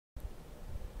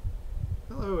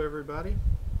Hello everybody.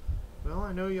 Well,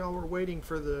 I know y'all were waiting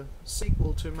for the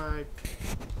sequel to my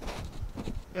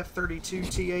F32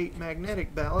 T8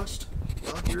 magnetic ballast.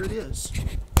 Well, here it is.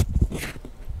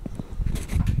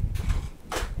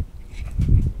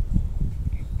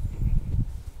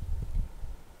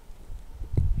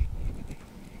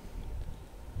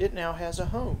 It now has a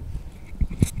home.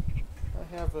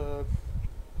 I have a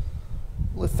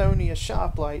Lithonia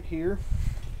Shoplight here.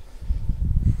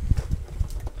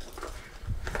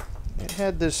 It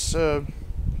had this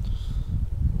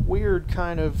weird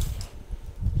kind of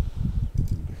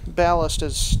ballast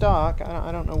as stock.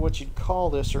 I don't know what you'd call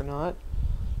this or not.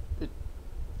 It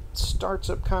starts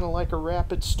up kind of like a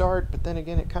rapid start, but then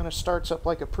again it kind of starts up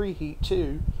like a preheat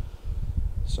too.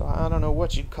 So I don't know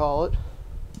what you'd call it.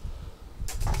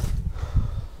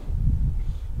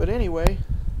 But anyway,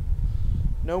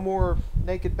 no more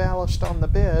naked ballast on the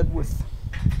bed with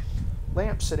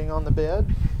lamp sitting on the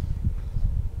bed,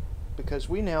 because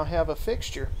we now have a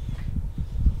fixture.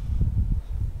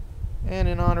 And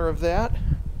in honor of that,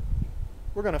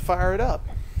 we're going to fire it up.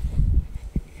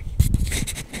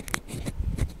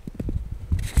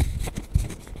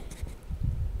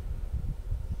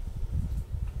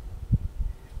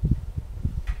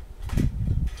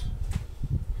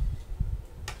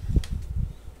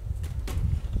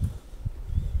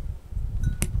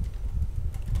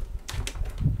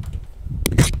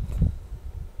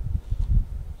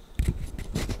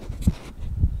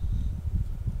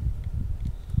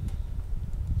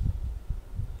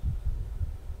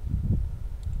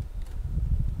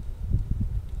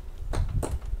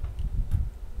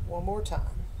 One more time.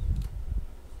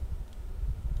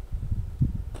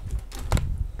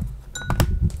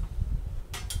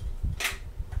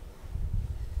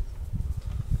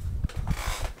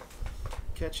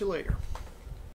 Catch you later.